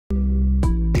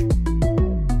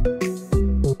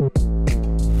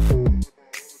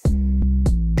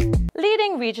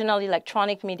regional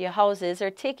electronic media houses are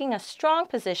taking a strong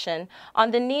position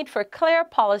on the need for clear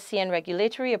policy and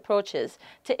regulatory approaches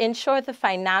to ensure the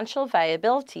financial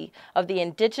viability of the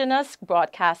indigenous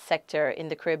broadcast sector in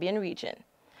the Caribbean region.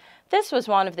 This was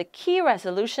one of the key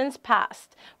resolutions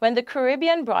passed when the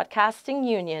Caribbean Broadcasting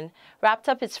Union wrapped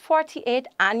up its 48th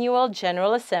Annual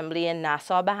General Assembly in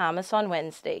Nassau, Bahamas on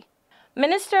Wednesday.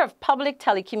 Minister of Public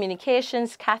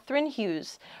Telecommunications Catherine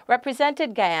Hughes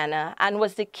represented Guyana and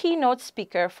was the keynote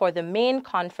speaker for the main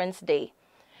conference day.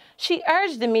 She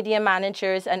urged the media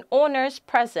managers and owners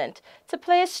present to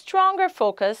place stronger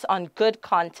focus on good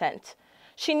content.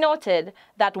 She noted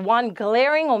that one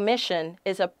glaring omission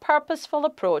is a purposeful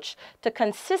approach to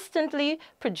consistently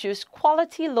produce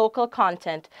quality local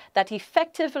content that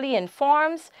effectively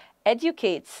informs,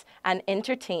 educates, and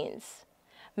entertains.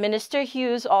 Minister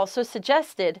Hughes also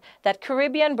suggested that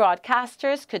Caribbean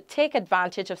broadcasters could take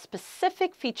advantage of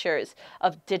specific features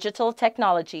of digital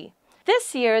technology.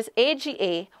 This year's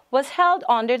AGA was held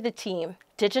under the theme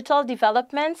Digital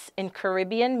Developments in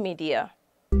Caribbean Media.